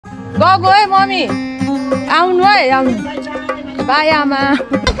गएको है मम्मी आउनु है आउनु बाई आमा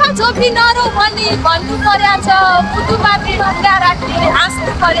छोपी नरौ भन्ने भन्नु पर्या छ पुतु माथि ढुङ्गा राख्ने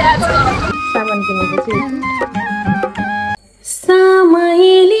हाँस्नु पर्या छ सामान किनेको छु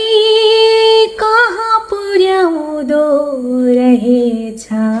समयले कहाँ पुर्याउँदो रहेछ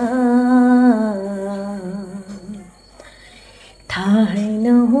थाहै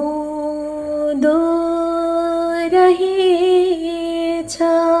नहुँदो रहेछ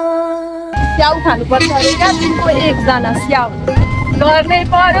स्याउ खानुपर्छ अरे क्या तिम्रो एकजना स्याउ गर्नै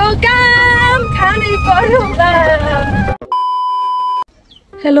पर्यो काम खानै पर्यो काम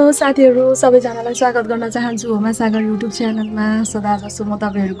हेलो साथीहरू सबैजनालाई स्वागत गर्न चाहन्छु होमा सागर युट्युब च्यानलमा सदा जसो म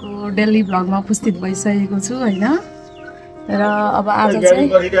तपाईँहरूको डेली भ्लगमा उपस्थित भइसकेको छु हैन र अब आज चाहिँ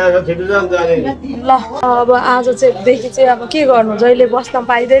ल अब आज चाहिँ देखि चाहिँ अब के गर्नु जहिले बस्न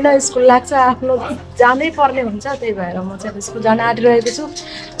पाइदैन स्कुल लाग्छ आफ्नो जानै पर्ने हुन्छ त्यही भएर म चाहिँ स्कुल जान आँटिरहेको छु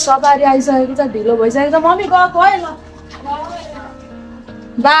सवारी आइसकेको छ ढिलो भइसकेको छ मम्मी गएको है ल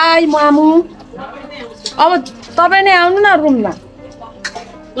बाई मामु अब तपाईँ नै आउनु न रुममा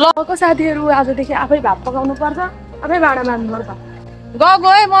लको साथीहरू आजदेखि आफै भात पकाउनु पर्छ आफै भाँडा मान्नु पर्छ गएको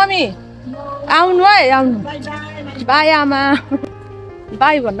है मम्मी आउनु है आउनु बाई आमा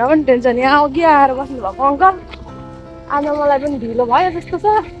बाई भन्दा पनि टेन्सन यहाँ अघि आएर बस्नु भएको अङ्कल आज मलाई पनि ढिलो भयो जस्तो छ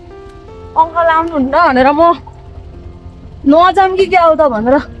अङ्कल आउनुहुन्न भनेर म नजाऊँ कि क्या हो त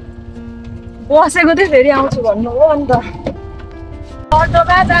भनेर बसेको थिएँ फेरि आउँछु भन्नु हो अनि त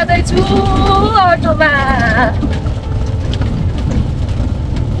अटोमा जाँदैछु अटोमा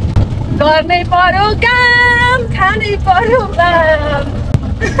गर्नै पर्यो काम खानै पर्यो काम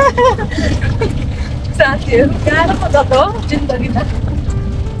साथीहरू गाह्रो पो छ त हो जिन्दगी त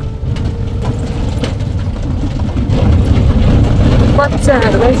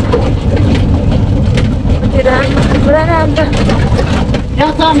बच्चाहरूलाई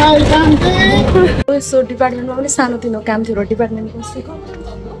यसो डिपार्टमेन्टमा पनि सानोतिनो काम थियो र डिपार्टमेन्ट बसेको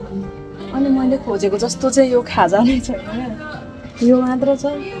अनि मैले खोजेको जस्तो चाहिँ यो खाजा नै छैन यो मात्र छ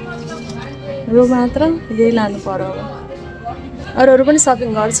यो मात्र यही लानु पर्यो अब अरू पनि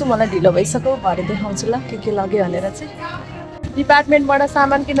सपिङ गर्छु मलाई ढिलो भइसक्यो भरे देखाउँछु ल के लग्यो भनेर चाहिँ डिपार्टमेन्टबाट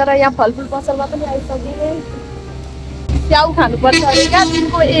सामान किनेर यहाँ फलफुल पसलमा पनि आइसकेँ स्याउ खानुपर्छ अरे क्या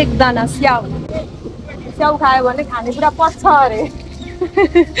तिनको एकजना स्याउ स्याउ खायो भने खानेकुरा पस्छ अरे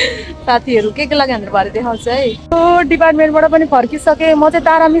साथीहरू के लाग्यो भनेर भरे देखाउँछ है यो डिपार्टमेन्टबाट पनि फर्किसकेँ म चाहिँ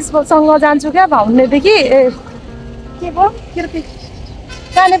तारा मिससँग जान्छु क्या भाउनेदेखि ए के पो कृति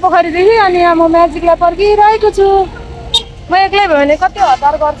काने पोखरीदेखि अनि यहाँ म म्याजिकलाई पर्खिरहेको छु म एक्लै भयो भने कति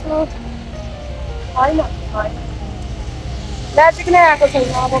हतार गर्छु होइन म्याजिक नै आएको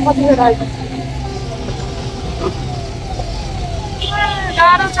छैन अब कतिखेर आएको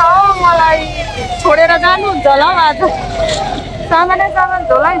गाह्रो छ हौ मलाई छोडेर जानुहुन्छ होला हौ आज सामानै सामान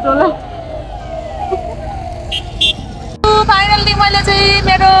झोलै झोला फाइनल्ली मैले चाहिँ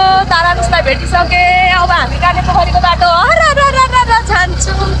मेरो तारा मिसलाई भेटिसकेँ अब हामी काने पोखरीको बाटो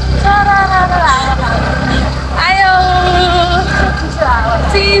छान्छु आयो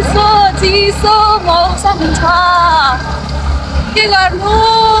चिसो चिसो मौसम छ के गर्नु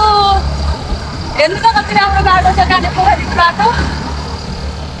हेर्नु त कति राम्रो बाटो छ काने पोखरीको बाटो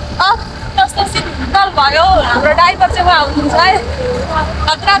कस्तो शीतल भयो हाम्रो ड्राइभर चाहिँ उहाँ हुनुहुन्छ है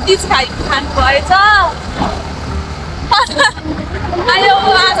कत्रा चिज खानु भएछ आयो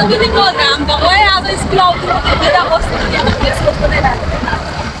आज पनि म घाम भएको है आज स्कुल आउनु बस्नु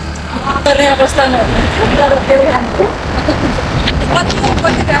अवस्था के गर्नु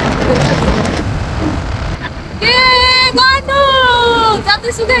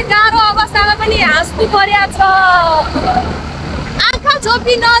जतिसुकै गाह्रो अवस्थामा पनि हाँस्नु पर्या छ आँखा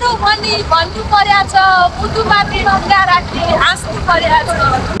छोपी नरौ भन्ने भन्नु पर्या छ पुतु माथि ढुङ्गा राख्ने हाँस्नु पर्या छ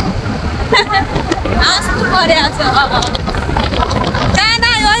हाँस्नु पर्या छ कान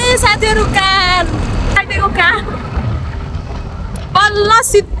आयो है साथीहरू कान काटेको कान बल्ल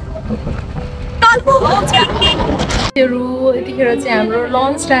यतिखेर चाहिँ हाम्रो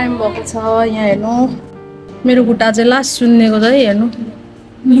लन्च टाइम भएको छ यहाँ हेर्नु मेरो खुट्टा चाहिँ लास्ट सुन्नेको छ है हेर्नु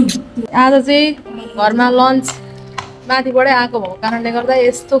आज चाहिँ घरमा लन्च माथिबाटै आएको भएको कारणले गर्दा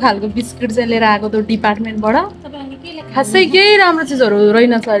यस्तो खालको बिस्किट चाहिँ लिएर आएको त्यो डिपार्टमेन्टबाट खासै केही राम्रो चिजहरू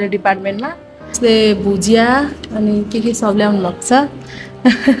रहेनछ अहिले डिपार्टमेन्टमा यसले भुजिया अनि के सब ल्याउनु भएको छ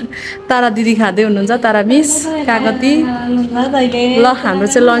तारा दिदी खाँदै हुनुहुन्छ तारा मिस कागती ल हाम्रो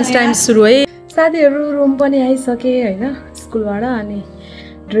चाहिँ लन्च टाइम सुरु है साथीहरू रुम पनि आइसकेँ होइन स्कुलबाट अनि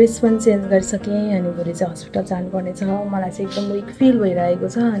ड्रेस पनि चेन्ज गरिसकेँ अनि भोलि चाहिँ हस्पिटल जानुपर्ने छ मलाई चाहिँ एकदम विक फिल भइरहेको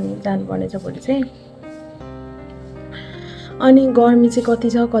छ अनि जानुपर्ने छ भोलि चाहिँ अनि गर्मी चाहिँ कति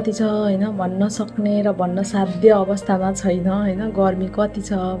छ होइन भन्न सक्ने र भन्न साध्य अवस्थामा छैन होइन गर्मी कति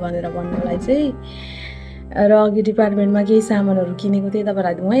छ भनेर भन्नलाई चाहिँ। र अघि डिपार्टमेन्टमा केही सामानहरू किनेको थिएँ,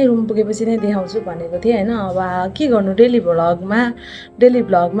 तपाईँलाई वहीँ रुम पुगेपछि नै देखाउँछु भनेको थिएँ होइन। अब के गर्नु, डेली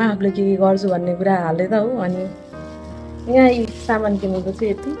भ्लगमा आफूले के गर्छु भन्ने कुरा हाल्दै त हो। अनि यहाँ यी सामान किनेको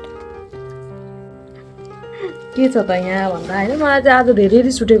चाहिँ यति के छ त यहाँ भन्दा होइन, मलाई चाहिँ आज धेरै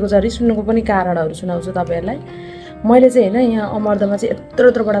रिस उठेको छ। रिस उठ्नुको पनि कारणहरू सुनाउँछु तपाईँहरूलाई। मैले चाहिँ होइन यहाँ अमर्दमा चाहिँ यत्रो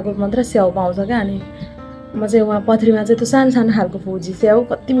यत्रो बडाको मात्र स्याउ पाउँछ क्या। अनि म चाहिँ वहाँ पथरीमा चाहिँ त्यो सानो सानो खालको फौजी स्याउ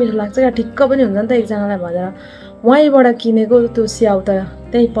कति मिठो लाग्छ क्या, ठिक्क पनि हुन्छ नि त एकजनालाई भनेर वहीँबाट किनेको त्यो स्याउ त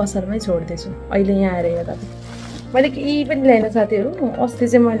त्यही पसलमै छोड्दैछु। अहिले यहाँ आएर हेर्दा मैले केही पनि ल्याएन साथीहरू। अस्ति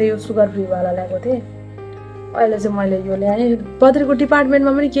चाहिँ मैले यो सुगर फ्रीवाला ल्याएको थिएँ, अहिले चाहिँ मैले यो ल्याएँ। पथरीको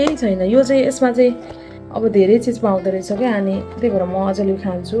डिपार्टमेन्टमा पनि केही छैन। यो चाहिँ यसमा चाहिँ अब धेरै चिज पाउँदो रहेछ क्या। अनि त्यही भएर म अझै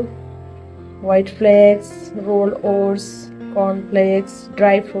खान्छु। White flex, role oats, cornflakes,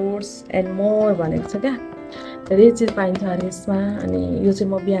 dry fruits and more भनेको छ क्या। धेरै चिज पाइन्छ अरे यसमा। अनि यो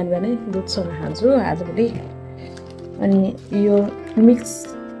चाहिँ म बिहान बिहानै दुधसँग खान्छु आजभोलि। अनि यो मिक्स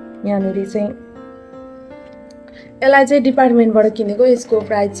यहाँनिर चाहिँ यसलाई चाहिँ डिपार्टमेन्टबाट किनेको। यसको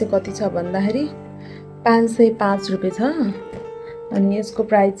प्राइस चाहिँ कति छ भन्दाखेरि 505 रुपियाँ छ। अनि यसको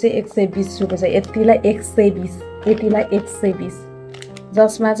प्राइस चाहिँ 120 रुपियाँ छ। यतिलाई 120, यतिलाई 120,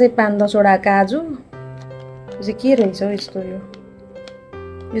 जसमा चाहिँ 5-10वटा काजु। यो चाहिँ के रहेछ हौ यस्तो, यो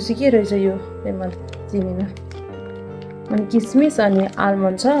चाहिँ के रहेछ यो पेमल चिनीमा। अनि किसमिस अनि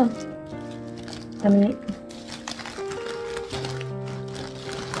आलमन्ड छ। अनि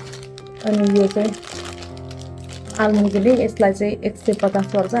यो चाहिँ आलमन्डले यसलाई चाहिँ 150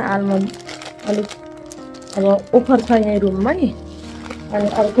 पर्छ। आलमन्ड अलिक अब ओफर छ यहाँ रुममै। अनि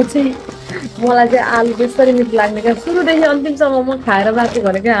अर्को चाहिँ मलाई चाहिँ आलु त्यसरी मिठो लाग्ने क्या। सुरुदेखि अन्तिमसम्म म खाएर बाँकी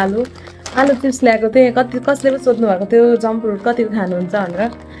गरेँ क्या। आलु चिप्स ल्याएको थिएँ। कसले पो सोध्नु भएको थियो जम्प फ्रुट कति खानुहुन्छ भनेर।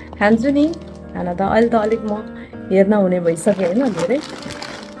 खान्छु नि खाना त। अहिले त अलिक म हेर्न हुने भइसक्यो होइन धेरै।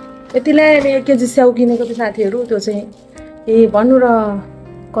 यति ल्याएँ। अनि 1 केजी स्याउ किनेको थियो साथीहरू। त्यो चाहिँ भन्नु र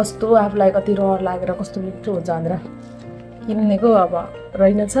कस्तो आफूलाई कति रहर लागेर कस्तो मिठो हुन्छ भनेर किनेको अब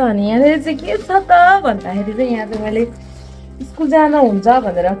रहेनछ। अनि यहाँनिर चाहिँ के छ त भन्दाखेरि चाहिँ यहाँ चाहिँ मैले स्कुल जान हुन्छ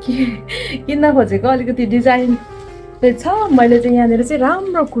भनेर किन्न खोजेको अलिकति डिजाइन चाहिँ छ। मैले चाहिँ यहाँनिर चाहिँ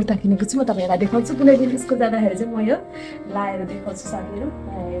राम्रो कुर्ता किनेको छु। म तपाईँहरूलाई देखाउँछु। कुनै दिन स्कुल जाँदाखेरि चाहिँ म यो लाएर देखाउँछु साथीहरू।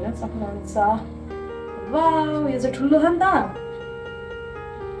 हेर्न सक्नुहुन्छ। वाउ, यो चाहिँ ठुलो छ नि त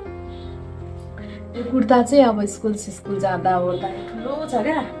यो कुर्ता चाहिँ। अब स्कुल जाँदा ओर्दा ठुलो छ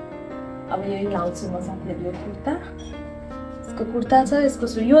क्या। अब यही लाउँछु म साथीहरू यो कुर्ता। यसको कुर्ता छ, यसको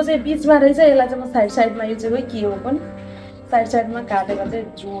यो चाहिँ बिचमा रहेछ। यसलाई चाहिँ म साइडमा यो चाहिँ के हो पनि साइडमा काटेर चाहिँ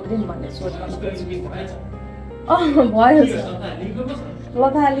जोडिदिउँ भन्ने सोचमा भयो।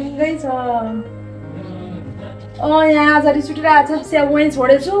 लथालिङ्गै छ। यहाँ आज रिस उठिरहेको छ। स्याउ वहीँ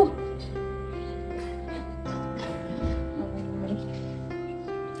छोडेछु।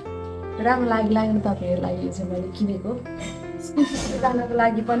 राम्रो लाग्यो तपाईँहरूलाई। यो चाहिँ मैले किनेको स्कुल जानको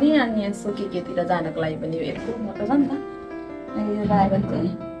लागि पनि अनि यसो केतिर जानको लागि पनि। यो यत्रो मोटो छ नि त। यो लगायो भने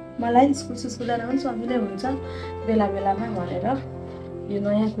चाहिँ मलाई स्कुल जान पनि सजिलै हुन्छ बेला बेलामा भनेर यो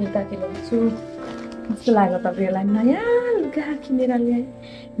नयाँ कुर्ता किनेको छु। कस्तो लाग्यो तपाईँहरूलाई? नयाँ लुगा किनेर ल्याएँ,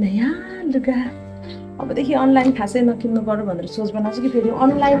 नयाँ लुगा। अबदेखि अनलाइन खासै नकिन्नु पर्यो भनेर सोच बनाउँछु कि फेरि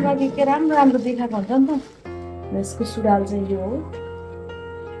अनलाइनमा के राम्रो राम्रो देखाएको हुन्छ नि त। यसको सुरुवाल चाहिँ यो हो।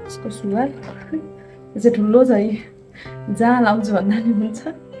 यसको सुरुवाल यो चाहिँ ठुलो छ। जहाँ लाउँछु भन्दा नि हुन्छ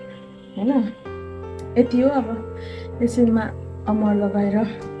होइन। यति हो। अब एकछिनमा अमर लगाएर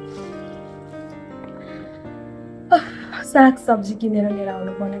साग सब्जी किनेर लिएर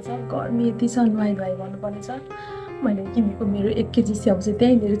आउनुपर्ने छ। गर्मी यति छ, नुहाई गर्नुपर्ने छ। मैले किनेको मेरो 1 केजी स्याउ चाहिँ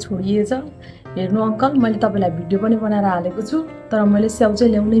त्यहीँनिर छोडिएछ। हेर्नु अङ्कल, मैले तपाईँलाई भिडियो पनि बनाएर हालेको छु, तर मैले स्याउ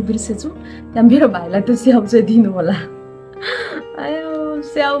चाहिँ ल्याउनै बिर्सेछु। त्यहाँ मेरो भाइलाई त्यो स्याउ चाहिँ दिनु होला। आयो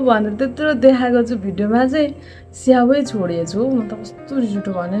स्याउ भनेर त्यत्रो देखाएको छु भिडियोमा चाहिँ स्याउै छोडिएछु। म त कस्तो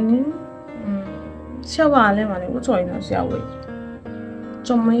रिजुटो भने नि। स्याउ हालेँ भनेको छैन। स्याउै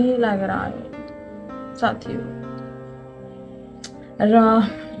चम्मै लागेर आयो साथीहरू। र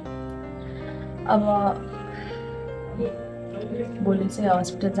अब भोलि चाहिँ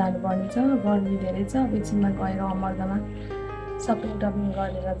हस्पिटल जानुपर्ने छ। गर्मी धेरै छ। एकछिनमा गएर अमर्दामा सपिङ टपिङ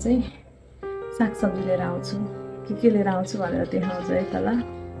गरेर चाहिँ सागसब्जी लिएर आउँछु। के लिएर आउँछु भनेर देखाउँछु है त ल।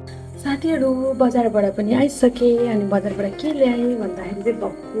 साथीहरू बजारबाट पनि आइसकेँ। अनि बजारबाट के ल्याएँ भन्दाखेरि चाहिँ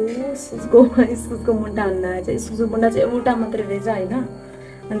भक्कु इस्कुसको मुन्टा आउनु आएछ। इस्कुसको मुन्टा चाहिँ एउटा मात्रै रहेछ होइन।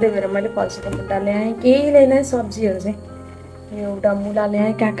 अनि त्यही भएर मैले फर्सीको मुन्टा ल्याएँ। केही ल्याएन सब्जीहरू चाहिँ। एउटा मुला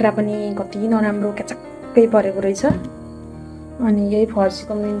ल्याएँ। काँक्रा पनि कति नराम्रो क्याचक्कै परेको रहेछ। अनि यही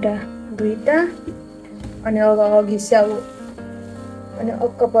फर्सीको मुन्टा 2टा। अनि अघि स्याउ अनि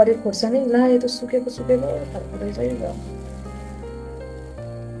अक्क परे खोर्सानी ला यो त सुकेको खालको रहेछ है त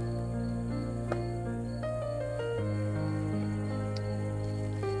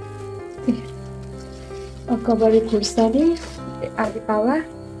अक्क परे खोर्सानी आधी पावा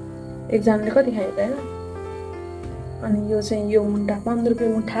एकजनाले कति खायो त हैन अनि यो चाहिँ यो मुन्टा 15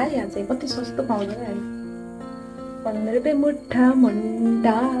 रुपैयाँ मुठा यहाँ चाहिँ कति सस्तो पाउँदैन अहिले 15 रुपैयाँ मुठा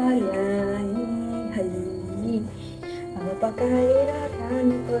मुन्टा ल्याई है अब पकाएर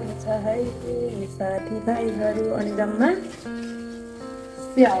खानुपर्छ है साथीभाइहरू अनि जम्मा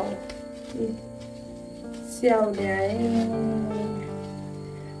स्याउ ल्याए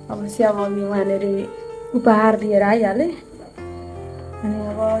अब स्याउ अघि उहाँले उपहार दिएर आइहाले अनि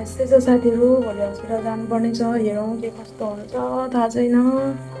अब यस्तै छ साथीहरू भोलि हस्पिटल जानुपर्ने छ हेरौँ के कस्तो हुन्छ थाहा छैन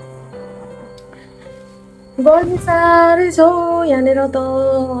गर्मी साह्रै छ यहाँनिर त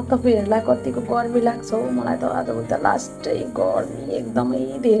तपाईँहरूलाई कतिको गर्मी लाग्छ मलाई त आजको त लास्टै गर्मी एकदमै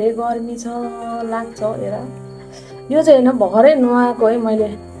धेरै गर्मी छ लाग्छ हेर यो चाहिँ होइन भर्खरै नुहाएको है मैले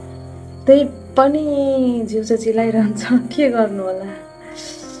त्यही पनि जिउ चाहिँ चिलाइरहन्छ के गर्नु होला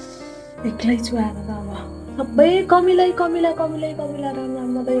एक्लै छु आज त अब सबै कमिला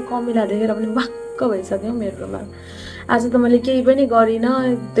राम त यो कमिला देखेर पनि वाक्क भइसक्यो मेरोमा आज त मैले केही पनि गरिनँ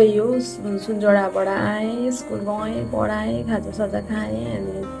त्यही हो सुनजोडाबाट आएँ स्कुल गएँ पढाएँ खाजासाजा खाएँ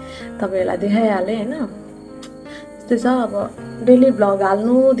अनि तपाईँहरूलाई देखाइहालेँ होइन त्यस्तै छ अब डेली भ्लग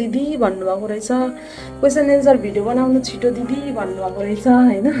हाल्नु दिदी भन्नुभएको रहेछ क्वेसन एन्सर भिडियो बनाउनु छिटो दिदी भन्नुभएको रहेछ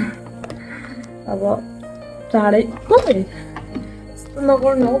होइन अब चाँडै यस्तो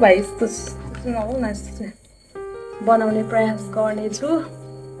नगर्नु हो भाइ यस्तो नगर्नु न यस्तो चाहिँ बनाउने प्रयास गर्नेछु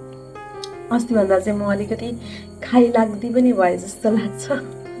अस्तिभन्दा चाहिँ म अलिकति खाइलाग्दी पनि भए जस्तो लाग्छ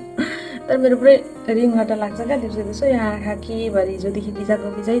तर मेरो पुरै रिङ्गटा लाग्छ क्या दिउँसो यहाँ आँखा के भरि हिजोदेखि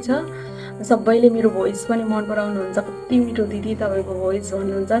बिजाइ छ सबैले मेरो भोइस पनि मन पराउनुहुन्छ कति मिठो दिदी तपाईँको भोइस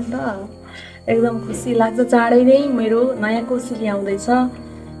भन्नुहुन्छ नि त एकदम खुसी लाग्छ चाँडै नै मेरो नयाँ कोसेली आउँदैछ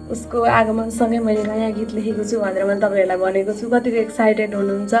उसको आगमनसँगै मैले नयाँ गीत लेखेको छु भनेर मैले तपाईँहरूलाई भनेको छु कतिको एक्साइटेड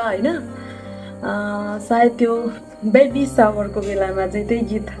हुनुहुन्छ होइन सायद त्यो बेबी सावरको बेलामा चाहिँ त्यही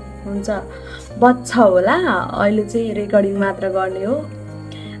गीत हुन्छ बच्छ होला अहिले चाहिँ रेकर्डिङ मात्र गर्ने हो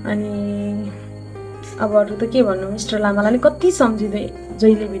अनि अब अरू त के भन्नु मिस्टर लामालाई कति सम्झिँदै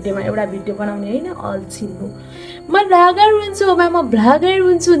जहिले भिडियोमा एउटा भिडियो बनाउने होइन अल्छी हो म भ्लगर हुन्छु म भ्लगर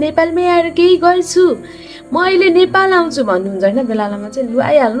हुन्छु नेपालमै आएर केही गर्छु म अहिले नेपाल आउँछु भन्नुहुन्छ होइन बेलामा चाहिँ लु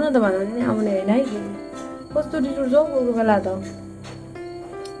आइहाल्नु न त भन्नु नि आउने होइन है कस्तो रिस उठ्छ हौ कोही बेला त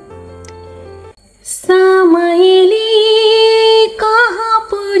समयले कहाँ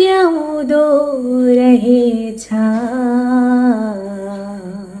पुर्याउँदो रहेछ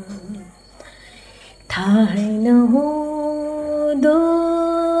थाहै नहुँदो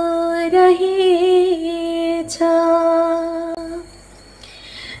रहेछ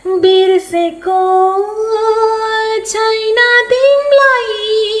बिर्सेको छैन तिमीलाई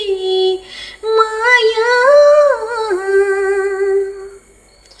माया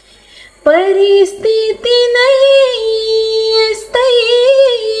परिस्थिति नै यस्तै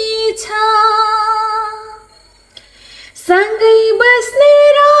छ सँगै बस्ने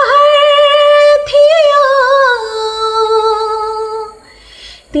रहर थियो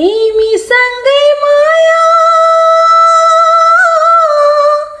तिमी सँगै माया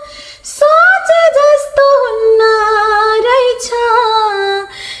सोचे जस्तो हुन्न रहेछ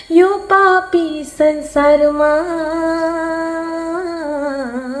यो पापी संसारमा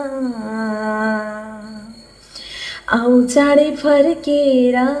आऊ चाँडै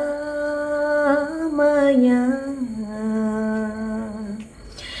फर्केर माया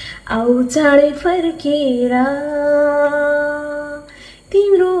आऊ चाँडै फर्केर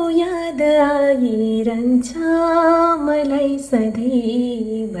तिम्रो याद आइरहन्छ मलाई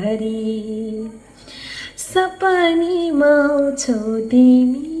सधैँभरि सपनीमा आउँछौ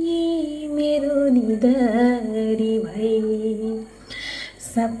तिमी मेरो निधरी भई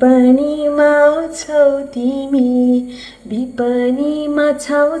सपनीमा आउँछौ तिमी विपनीमा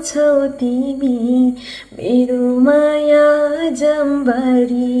छाउँछौ तिमी मेरो माया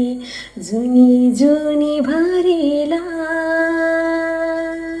जम्बरी जुनी जुनी भरिला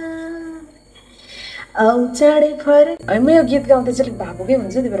आऊ चाँडै फर्क मेरो गीत गाउँदै चाहिँ अलिक भावुकै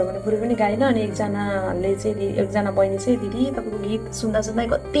हुन्छ त्यही भएर मैले पुरै पनि गाइनँ अनि एकजनाले चाहिँ एकजना बहिनी चाहिँ दिदी तपाईँको गीत सुन्दा सुन्दै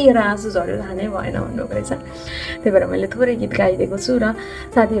कतिवटा आँसु झऱ्यो खानै भएन भन्नुभएको रहेछ त्यही भएर मैले थोरै गीत गाइदिएको छु र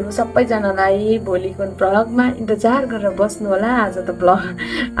साथीहरू सबैजनालाई भोलिको भ्लगमा इन्तजार गरेर बस्नु होला आज त भ्लग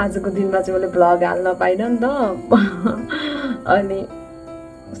आजको दिनमा चाहिँ मैले भ्लग हाल्न पाइनँ नि त अनि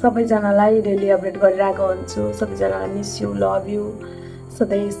सबैजनालाई डेली अपडेट गरिरहेको हुन्छु सबैजनालाई मिस यु लभ यु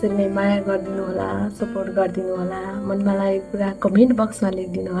सधैँ यसरी नै माया गरिदिनु होला, सपोर्ट गरिदिनु होला, मनमा लागेको कुरा कमेन्ट बक्समा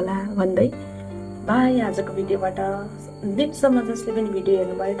लेखिदिनु होला भन्दै बाई। आजको भिडियोबाट अन्तिमसम्म जसले पनि भिडियो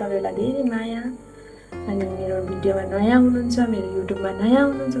हेर्नुभयो तपाईँलाई धेरै माया। अनि मेरो भिडियोमा नयाँ हुनुहुन्छ, मेरो युट्युबमा नयाँ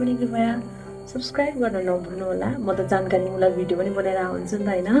हुनुहुन्छ भने कृपया सब्सक्राइब गर्न नभुल्नु होला। म त जानकारीमूलक भिडियो पनि बनाएर आउँछु नि त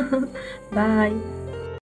होइन। बाई।